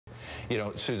You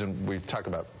know, Susan, we've talked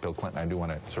about Bill Clinton. I do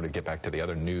want to sort of get back to the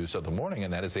other news of the morning,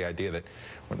 and that is the idea that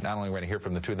we're not only going to hear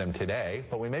from the two of them today,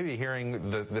 but we may be hearing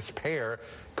this pair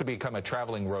could become a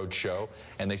traveling road show,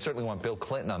 and they certainly want Bill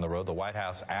Clinton on the road. The White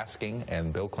House asking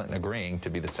and Bill Clinton agreeing to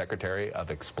be the Secretary of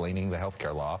explaining the health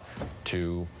care law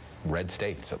to red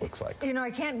states, it looks like. You know,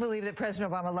 I can't believe that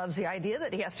President Obama loves the idea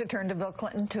that he has to turn to Bill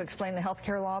Clinton to explain the health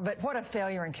care law, but what a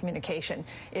failure in communication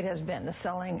it has been, the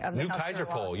selling of the New health care Kaiser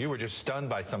law. poll, you were just stunned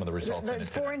by some of the results in it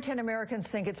today. 4 in 10 Americans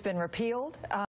think it's been repealed.